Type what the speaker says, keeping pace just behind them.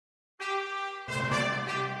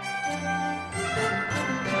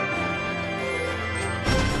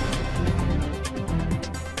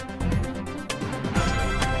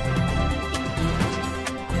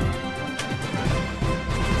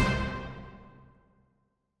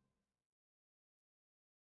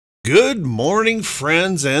Good morning,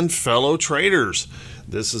 friends and fellow traders.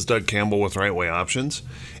 This is Doug Campbell with Right Way Options,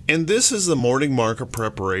 and this is the morning market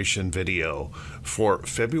preparation video for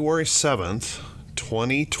February 7th,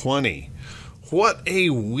 2020. What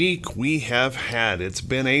a week we have had. It's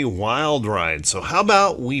been a wild ride. So how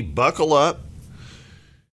about we buckle up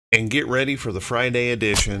and get ready for the Friday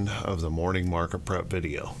edition of the morning market prep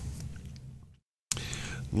video.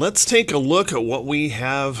 Let's take a look at what we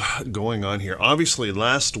have going on here. Obviously,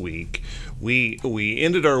 last week we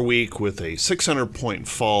ended our week with a 600-point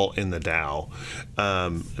fall in the Dow.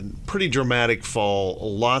 Pretty dramatic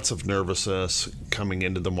fall, lots of nervousness coming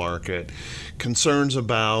into the market. Concerns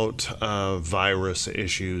about virus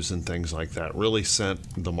issues and things like that really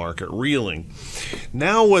sent the market reeling.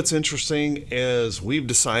 Now what's interesting is we've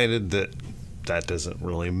decided that doesn't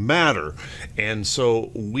really matter. And so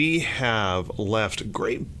we have left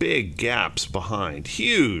great big gaps behind,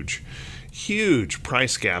 huge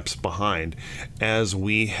price gaps behind as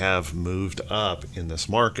we have moved up in this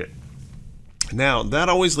market. Now, that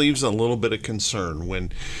always leaves a little bit of concern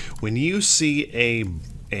when you see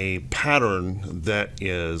a pattern that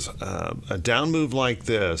is a down move like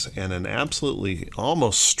this and an absolutely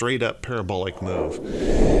almost straight up parabolic move.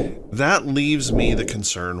 That leaves me the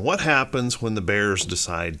concern, what happens when the bears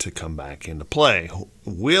decide to come back into play?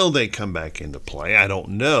 Will they come back into play? I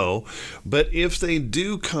don't know, but if they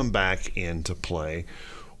do come back into play,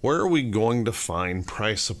 where are we going to find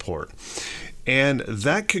price support? And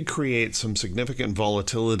that could create some significant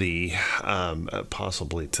volatility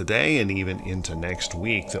possibly today and even into next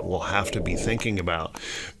week that we'll have to be thinking about,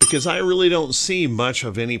 because I really don't see much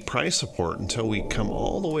of any price support until we come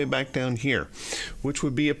all the way back down here, which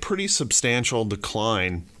would be a pretty substantial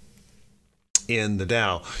decline in the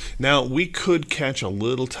Dow. Now, we could catch a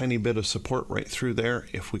little tiny bit of support right through there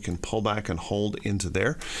if we can pull back and hold into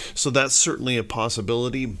there. So that's certainly a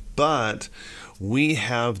possibility, but we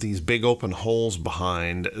have these big open holes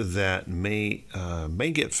behind that may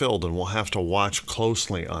get filled, and we'll have to watch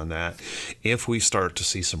closely on that if we start to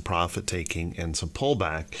see some profit taking and some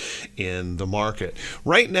pullback in the market.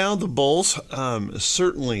 Right now, the bulls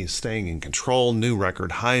certainly staying in control. New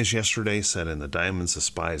record highs yesterday set in the diamonds, the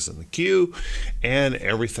spies, and the Q, and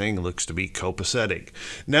everything looks to be copacetic.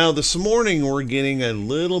 Now, this morning we're getting a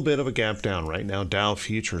little bit of a gap down. Right now, Dow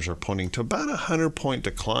futures are pointing to about a 100-point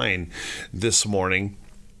decline this morning,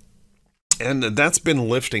 and that's been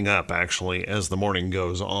lifting up actually as the morning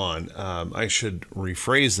goes on. I should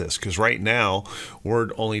rephrase this, because right now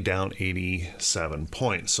we're only down 87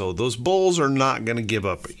 points, so those bulls are not going to give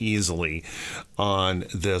up easily on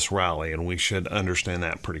this rally, and we should understand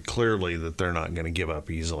that pretty clearly, that they're not going to give up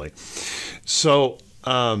easily. So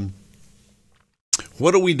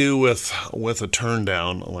what do we do with a turn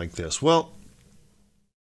down like this? Well,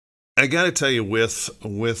 I got to tell you, with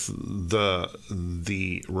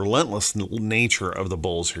the relentless nature of the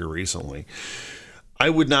bulls here recently, I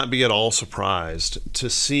would not be at all surprised to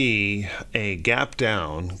see a gap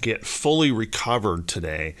down get fully recovered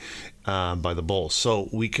today by the bulls. So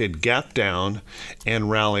we could gap down and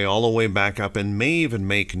rally all the way back up, and may even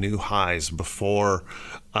make new highs before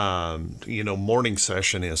morning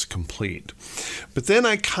session is complete. But then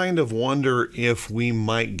I kind of wonder if we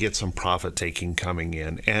might get some profit taking coming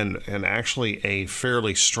in, and actually a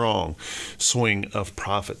fairly strong swing of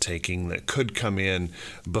profit taking that could come in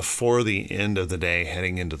before the end of the day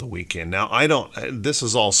heading into the weekend. Now, this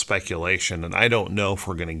is all speculation, and I don't know if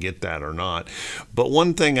we're going to get that or not. But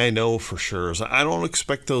one thing I know for sure is I don't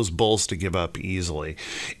expect those bulls to give up easily.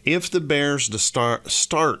 If the bears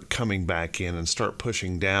start coming back in and start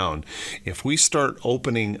pushing down, if we start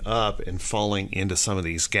opening up and falling into some of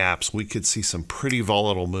these gaps, we could see some pretty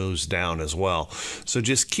volatile moves down as well. So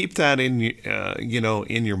just keep that in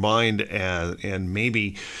in your mind, and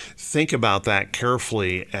maybe think about that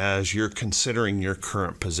carefully as you're considering your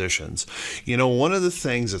current positions. One of the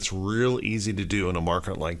things that's real easy to do in a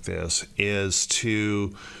market like this is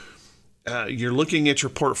to you're looking at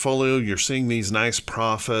your portfolio, you're seeing these nice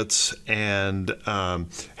profits, and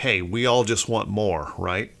hey, we all just want more,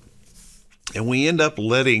 right? And we end up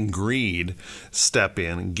letting greed step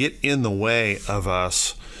in and get in the way of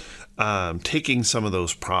us taking some of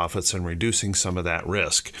those profits and reducing some of that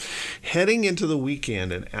risk. Heading into the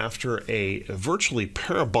weekend, and after a virtually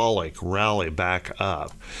parabolic rally back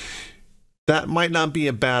up, that might not be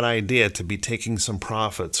a bad idea to be taking some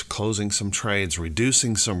profits, closing some trades,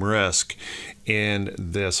 reducing some risk in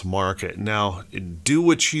this market. Now, do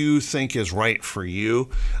what you think is right for you.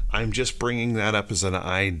 I'm just bringing that up as an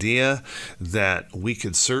idea that we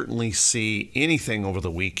could certainly see anything over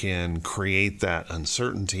the weekend create that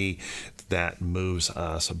uncertainty that moves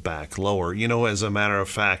us back lower. You know, as a matter of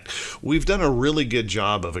fact, we've done a really good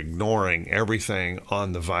job of ignoring everything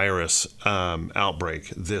on the virus outbreak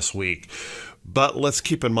this week. But let's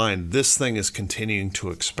keep in mind, this thing is continuing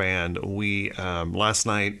to expand. We last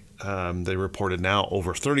night, they reported now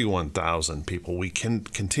over 31,000 people. We can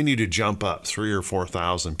continue to jump up 3,000 or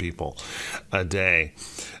 4,000 people a day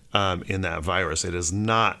in that virus. It is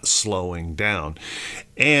not slowing down.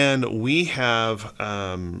 And we have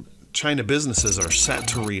China businesses are set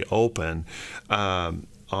to reopen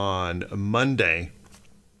on Monday,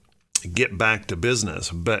 get back to business,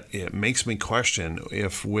 but it makes me question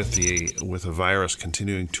if with the virus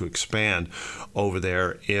continuing to expand over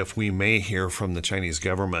there, if we may hear from the Chinese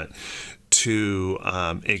government to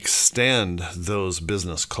extend those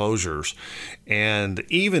business closures. And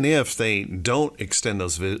even if they don't extend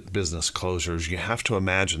those business closures, you have to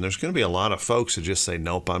imagine there's going to be a lot of folks who just say,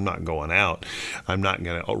 nope, I'm not going out. I'm not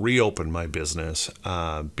going to reopen my business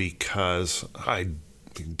because I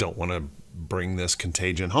don't want to bring this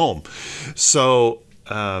contagion home. So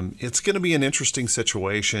it's going to be an interesting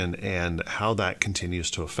situation, and how that continues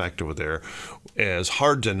to affect over there is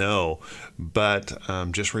hard to know. But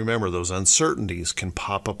just remember, those uncertainties can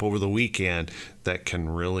pop up over the weekend that can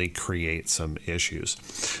really create some issues.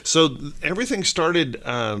 So everything started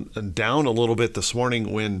down a little bit this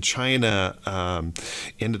morning when China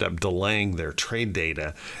ended up delaying their trade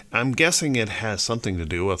data. I'm guessing it has something to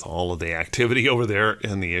do with all of the activity over there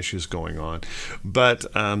and the issues going on. But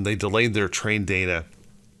they delayed their trade data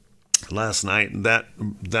last night.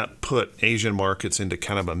 That put Asian markets into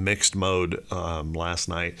kind of a mixed mode last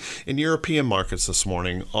night. And European markets this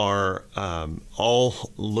morning are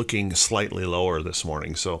all looking slightly lower this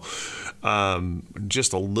morning. So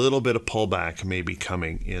just a little bit of pullback may be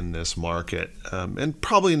coming in this market, and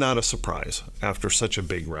probably not a surprise after such a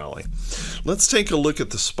big rally. Let's take a look at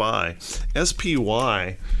the SPY.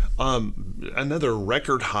 SPY, another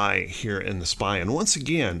record high here in the SPY, and once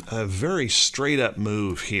again a very straight up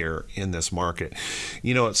move here in this market.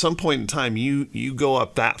 You know, at some point in time, you go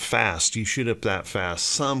up that fast, you shoot up that fast,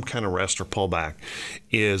 some kind of rest or pullback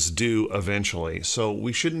is due eventually. So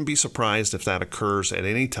we shouldn't be surprised if that occurs at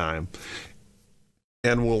any time,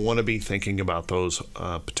 and we'll want to be thinking about those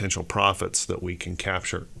potential profits that we can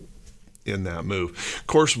capture in that move. Of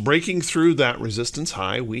course, breaking through that resistance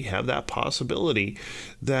high, we have that possibility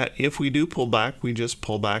that if we do pull back, we just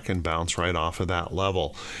pull back and bounce right off of that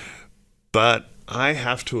level. But I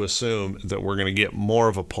have to assume that we're going to get more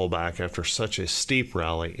of a pullback after such a steep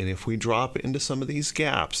rally. And if we drop into some of these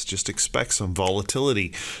gaps, just expect some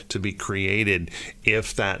volatility to be created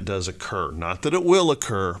if that does occur. Not that it will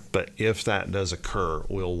occur, but if that does occur,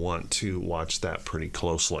 we'll want to watch that pretty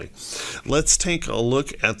closely. Let's take a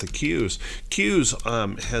look at the Qs.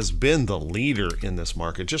 Qs has been the leader in this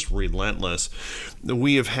market, just relentless.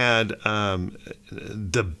 We have had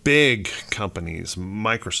the big companies,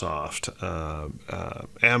 Microsoft,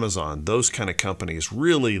 Amazon, those kind of companies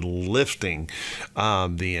really lifting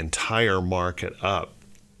the entire market up.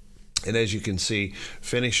 And as you can see,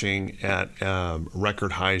 finishing at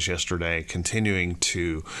record highs yesterday, continuing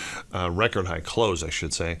to record high close, I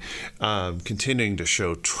should say, continuing to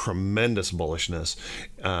show tremendous bullishness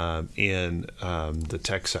in the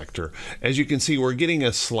tech sector. As you can see, we're getting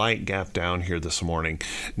a slight gap down here this morning.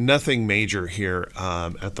 Nothing major here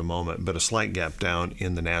at the moment, but a slight gap down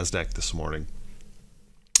in the NASDAQ this morning.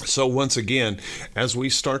 So once again, as we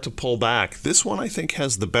start to pull back, this one I think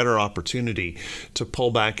has the better opportunity to pull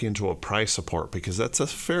back into a price support, because that's a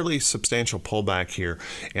fairly substantial pullback here,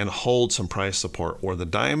 and hold some price support, where the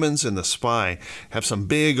diamonds in the SPY have some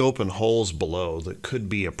big open holes below that could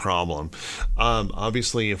be a problem.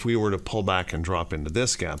 Obviously, if we were to pull back and drop into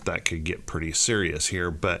this gap, that could get pretty serious here,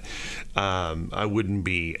 but I wouldn't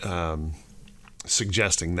be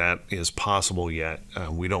suggesting that is possible yet.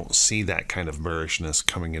 We don't see that kind of bearishness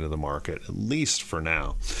coming into the market, at least for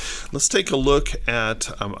now. Let's take a look at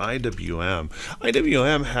IWM.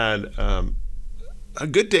 IWM had a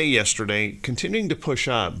good day yesterday, continuing to push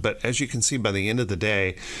up, but as you can see by the end of the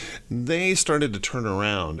day, they started to turn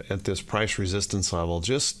around at this price resistance level.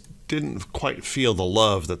 Just didn't quite feel the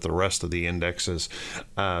love that the rest of the indexes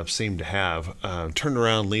seem to have. Turned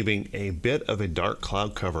around, leaving a bit of a dark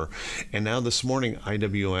cloud cover. And now this morning,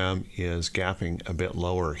 IWM is gapping a bit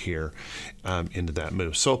lower here into that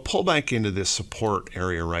move. So a pullback into this support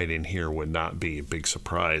area right in here would not be a big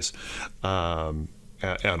surprise.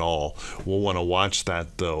 At all. We'll want to watch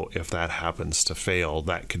that though. If that happens to fail,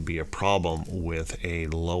 that could be a problem with a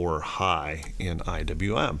lower high in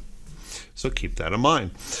IWM. So keep that in mind.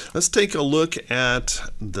 Let's take a look at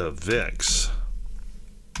the VIX.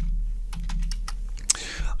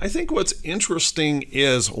 I think what's interesting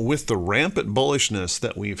is with the rampant bullishness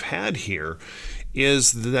that we've had here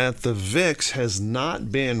is that the VIX has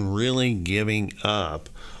not been really giving up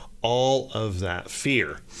all of that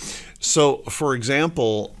fear. So, for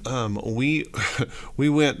example, we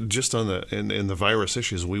went just on in the virus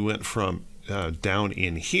issues. We went from down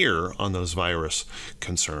in here on those virus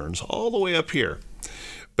concerns all the way up here.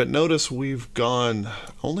 But notice we've gone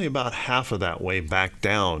only about half of that way back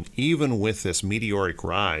down, even with this meteoric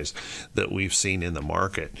rise that we've seen in the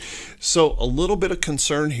market. So a little bit of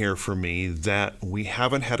concern here for me that we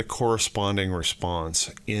haven't had a corresponding response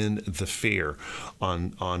in the fear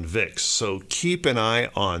on VIX. So keep an eye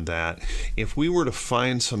on that. If we were to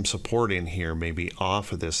find some support in here, maybe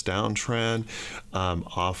off of this downtrend,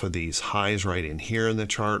 off of these highs right in here in the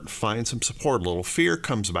chart, find some support, a little fear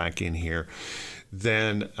comes back in here,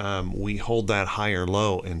 then we hold that higher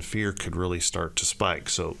low and fear could really start to spike.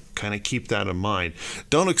 So kind of keep that in mind.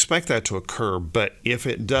 Don't expect that to occur, but if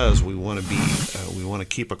it does, we want to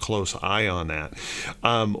keep a close eye on that.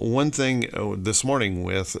 One thing this morning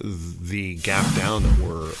with the gap down that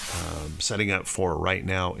we're setting up for right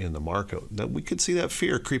now in the market, that we could see that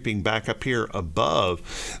fear creeping back up here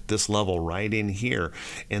above this level right in here,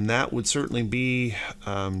 and that would certainly be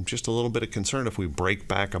just a little bit of concern if we break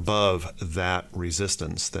back above that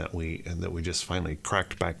resistance that we just finally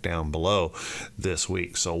cracked back down below this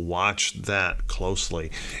week. So watch that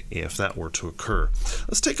closely if that were to occur.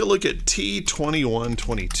 Let's take a look at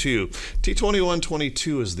T2122.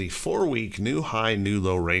 T2122 is the 4-week new high, new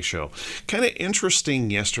low ratio. Kind of interesting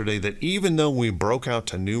yesterday that even though we broke out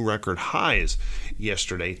to new record highs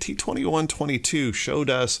yesterday, T2122 showed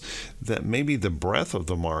us that maybe the breadth of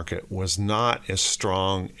the market was not as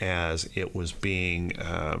strong as it was being,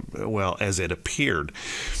 as it appeared.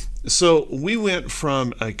 So we went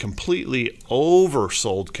from a completely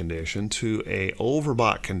oversold condition to a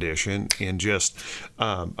overbought condition in just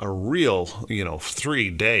a real, 3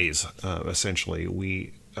 days. Essentially,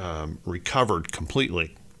 we recovered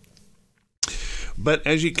completely. But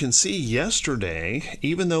as you can see yesterday,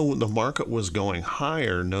 even though the market was going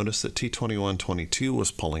higher, notice that T2122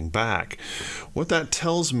 was pulling back. What that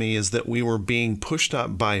tells me is that we were being pushed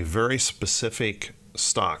up by very specific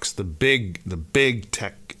stocks, the big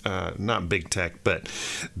tech, not big tech, but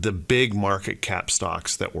the big market cap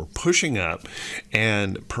stocks that were pushing up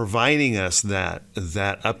and providing us that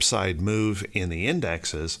upside move in the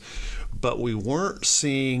indexes, but we weren't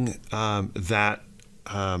seeing that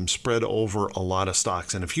spread over a lot of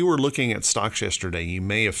stocks. And if you were looking at stocks yesterday, you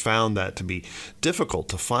may have found that to be difficult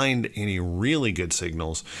to find any really good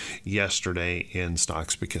signals yesterday in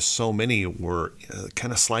stocks because so many were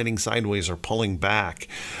kind of sliding sideways or pulling back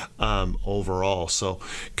overall. So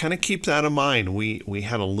kind of keep that in mind. We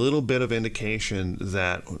had a little bit of indication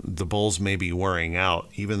that the bulls may be wearing out,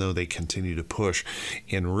 even though they continue to push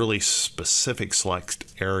in really specific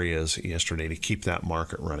select areas yesterday to keep that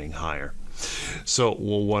market running higher. So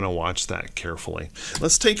we'll want to watch that carefully.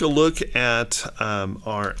 Let's take a look at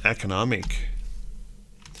our economic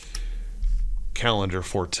calendar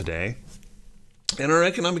for today. And our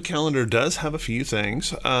economic calendar does have a few things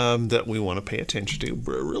that we want to pay attention to.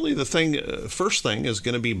 But really, the first thing is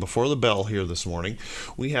going to be before the bell here this morning.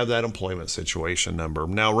 We have that employment situation number.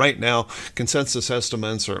 Now, right now, consensus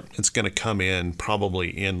estimates are it's going to come in probably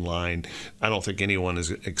in line. I don't think anyone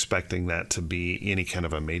is expecting that to be any kind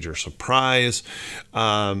of a major surprise.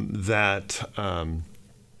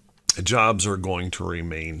 Jobs are going to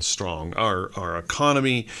remain strong. Our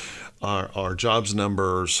economy, our jobs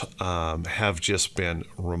numbers have just been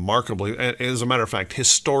remarkably, as a matter of fact,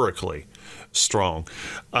 historically strong.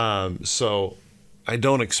 So I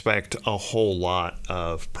don't expect a whole lot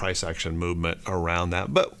of price action movement around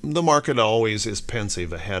that, but the market always is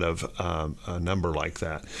pensive ahead of a number like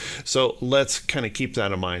that. So let's kind of keep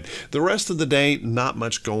that in mind. The rest of the day, not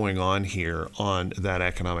much going on here on that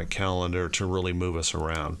economic calendar to really move us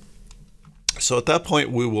around. So at that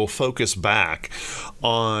point, we will focus back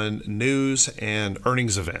on news and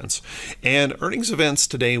earnings events. And earnings events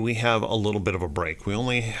today, we have a little bit of a break. We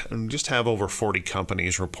only just have over 40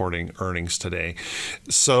 companies reporting earnings today.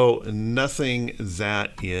 So nothing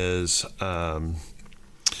that is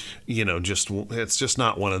it's just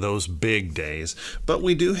not one of those big days. But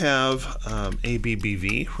we do have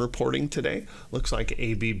ABBV reporting today. Looks like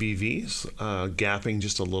ABBV's gapping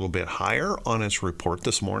just a little bit higher on its report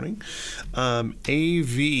this morning.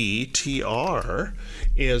 AVTR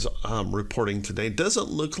is reporting today. Doesn't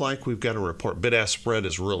look like we've got a report. Bid-ask spread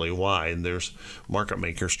is really wide. There's market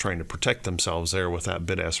makers trying to protect themselves there with that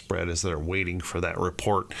bid-ask spread as they're waiting for that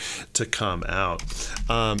report to come out.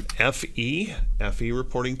 FE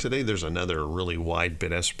reporting today. There's another really wide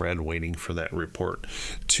bid-ask spread waiting for that report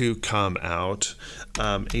to come out.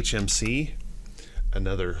 HMC,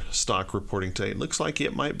 another stock reporting today. It looks like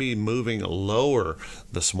it might be moving lower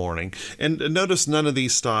this morning. And notice none of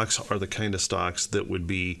these stocks are the kind of stocks that would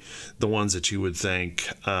be the ones that you would think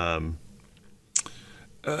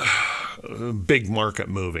big market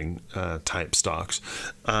moving type stocks.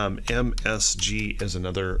 MSG is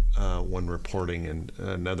another one reporting, and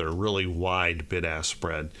another really wide bid-ask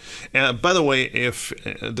spread. And by the way,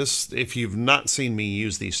 if you've not seen me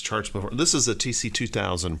use these charts before, this is a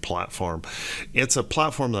TC2000 platform. It's a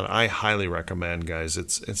platform that I highly recommend, guys.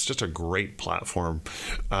 It's just a great platform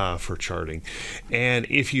for charting. And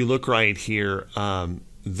if you look right here,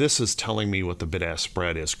 this is telling me what the bid-ask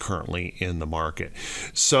spread is currently in the market.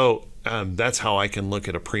 So that's how I can look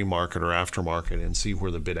at a pre-market or aftermarket and see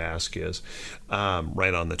where the bid-ask is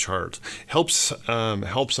right on the chart. Helps an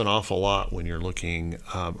awful lot when you're looking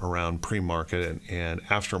around pre-market and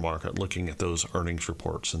aftermarket, looking at those earnings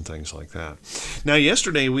reports and things like that. Now,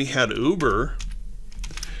 yesterday we had Uber.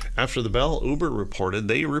 After the bell, Uber reported.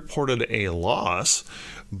 They reported a loss,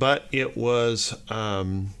 but it was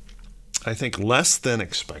I think less than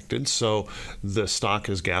expected. So the stock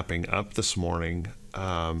is gapping up this morning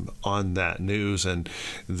on that news, and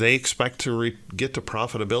they expect to get to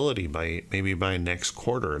profitability maybe by next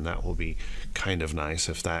quarter, and that will be kind of nice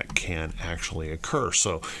if that can actually occur.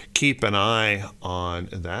 So keep an eye on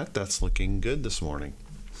that. That's looking good this morning.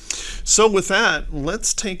 So with that,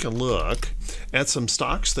 let's take a look at some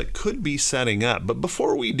stocks that could be setting up. But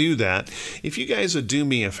before we do that, if you guys would do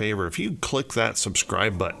me a favor, if you click that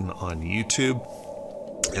subscribe button on YouTube,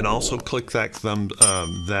 and also click that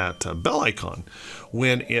bell icon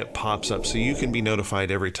when it pops up so you can be notified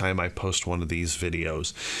every time I post one of these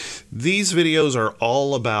videos. These videos are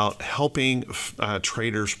all about helping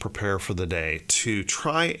traders prepare for the day, to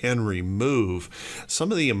try and remove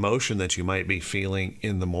some of the emotion that you might be feeling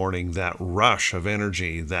in the morning, that rush of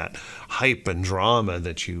energy, that hype and drama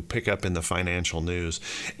that you pick up in the financial news,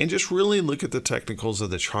 and just really look at the technicals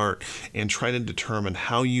of the chart and try to determine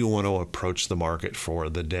how you want to approach the market for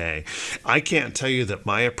the day. I can't tell you that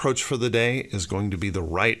my approach for the day is going to be the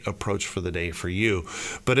right approach for the day for you,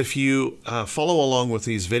 but if you follow along with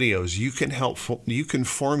these videos, you can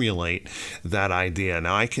formulate that idea.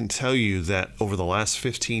 Now, I can tell you that over the last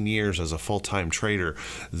 15 years as a full-time trader,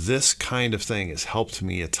 this kind of thing has helped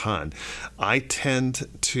me a ton. I tend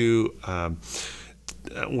to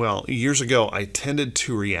years ago, I tended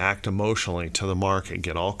to react emotionally to the market,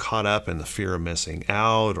 get all caught up in the fear of missing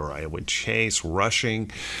out, or I would chase, rushing,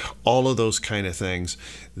 all of those kind of things.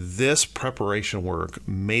 This preparation work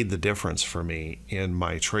made the difference for me in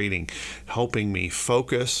my trading, helping me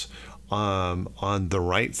focus on the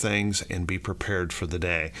right things and be prepared for the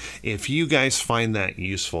day. If you guys find that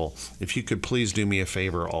useful, if you could please do me a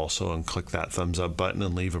favor also and click that thumbs up button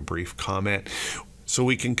and leave a brief comment, so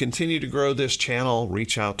we can continue to grow this channel,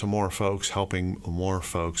 reach out to more folks, helping more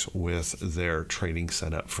folks with their trading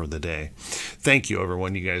setup for the day. Thank you,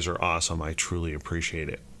 everyone. You guys are awesome. I truly appreciate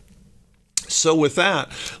it. So with that,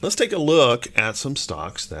 let's take a look at some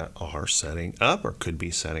stocks that are setting up or could be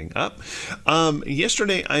setting up.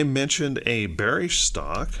 Yesterday, I mentioned a bearish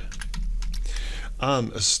stock,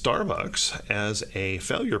 Starbucks, as a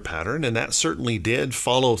failure pattern, and that certainly did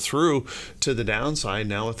follow through to the downside.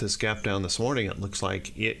 Now with this gap down this morning, it looks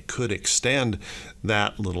like it could extend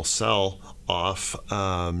that little sell off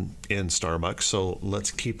in Starbucks, so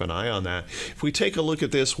let's keep an eye on that. If we take a look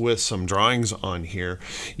at this with some drawings on here,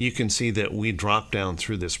 you can see that we dropped down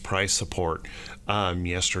through this price support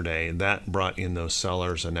yesterday. That brought in those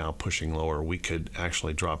sellers, and now pushing lower, we could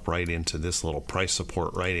actually drop right into this little price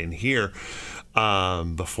support right in here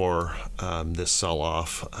before this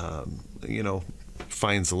sell-off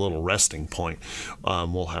finds a little resting point.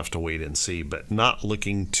 We'll have to wait and see, but not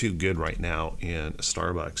looking too good right now in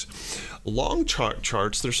Starbucks. Long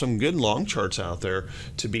charts, there's some good long charts out there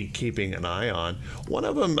to be keeping an eye on. One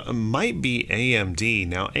of them might be AMD.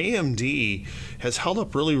 Now, AMD has held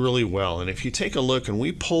up really, really well, and if you take a look and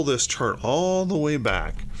we pull this chart all the way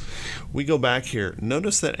back, we go back here,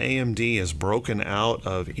 notice that AMD has broken out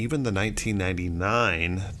of even the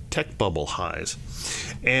 1999 tech bubble highs.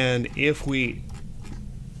 And if we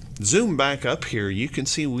zoom back up here, you can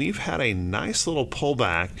see we've had a nice little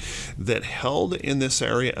pullback that held in this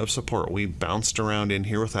area of support. We bounced around in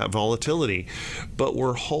here with that volatility, but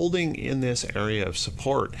we're holding in this area of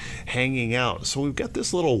support, hanging out. So we've got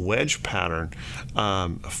this little wedge pattern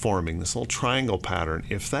forming, this little triangle pattern.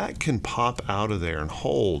 If that can pop out of there and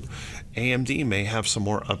hold, AMD may have some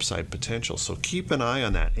more upside potential. So keep an eye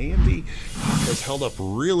on that. AMD has held up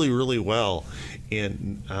really, really well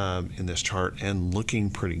in this chart and looking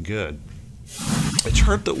pretty good. A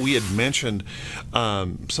chart that we had mentioned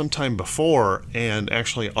sometime before, and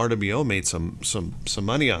actually RWO made some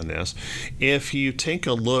money on this. If you take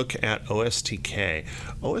a look at OSTK,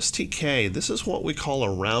 this is what we call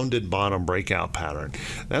a rounded bottom breakout pattern.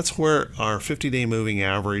 That's where our 50-day moving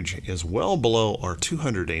average is well below our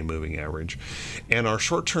 200-day moving average, and our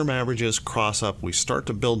short-term averages cross up. We start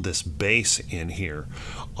to build this base in here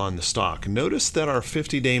on the stock. Notice that our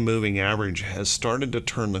 50-day moving average has started to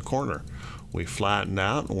turn the corner. We flattened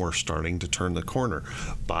out and we're starting to turn the corner.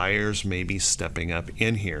 Buyers may be stepping up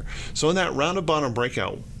in here. So in that rounded bottom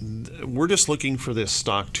breakout, we're just looking for this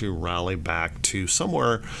stock to rally back to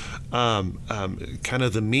somewhere kind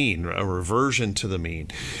of the mean, a reversion to the mean,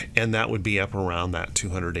 and that would be up around that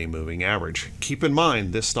 200-day moving average. Keep in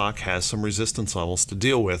mind, this stock has some resistance levels to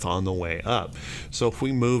deal with on the way up. So if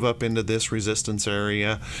we move up into this resistance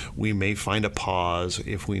area, we may find a pause.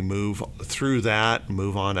 If we move through that,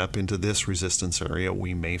 move on up into this resistance area,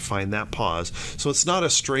 we may find that pause. So it's not a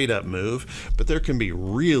straight up move, but there can be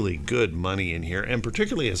really good money in here, and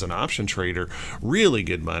particularly as an option trader, really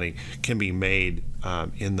good money can be made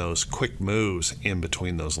in those quick moves in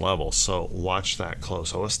between those levels. So watch that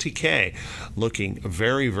close. OSTK looking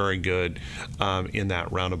very, very good in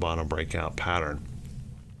that round bottom breakout pattern.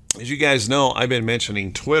 As you guys know, I've been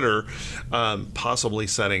mentioning Twitter possibly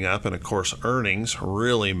setting up, and of course earnings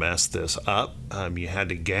really messed this up. You had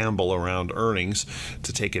to gamble around earnings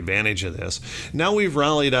to take advantage of this. Now we've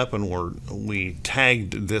rallied up and we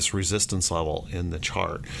tagged this resistance level in the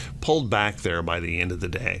chart, pulled back there by the end of the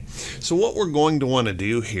day. So what we're going to want to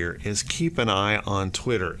do here is keep an eye on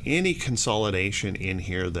Twitter. Any consolidation in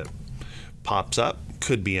here that pops up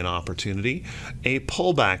could be an opportunity. A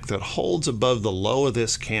pullback that holds above the low of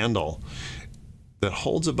this candle, that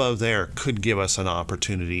holds above there, could give us an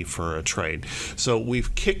opportunity for a trade. So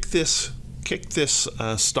we've kicked this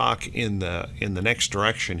stock in the next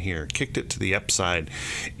direction here, kicked it to the upside,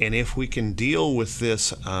 and if we can deal with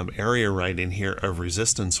this area right in here of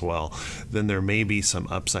resistance well, then there may be some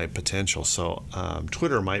upside potential. So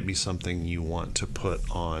Twitter might be something you want to put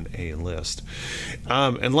on a list.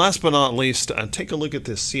 And last but not least, take a look at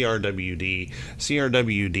this CRWD.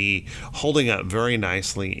 CRWD holding up very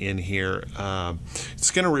nicely in here.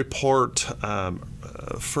 It's going to report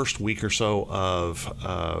first week or so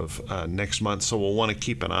of next month, so we'll want to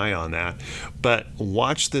keep an eye on that. But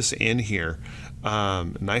watch this in here.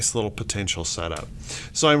 Nice little potential setup.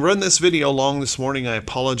 So I run this video long this morning. I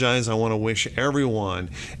apologize. I want to wish everyone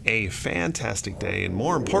a fantastic day, and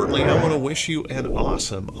more importantly, I want to wish you an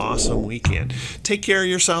awesome weekend. Take care of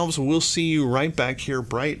yourselves. We'll see you right back here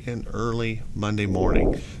bright and early Monday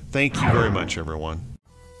morning. Thank you very much, everyone.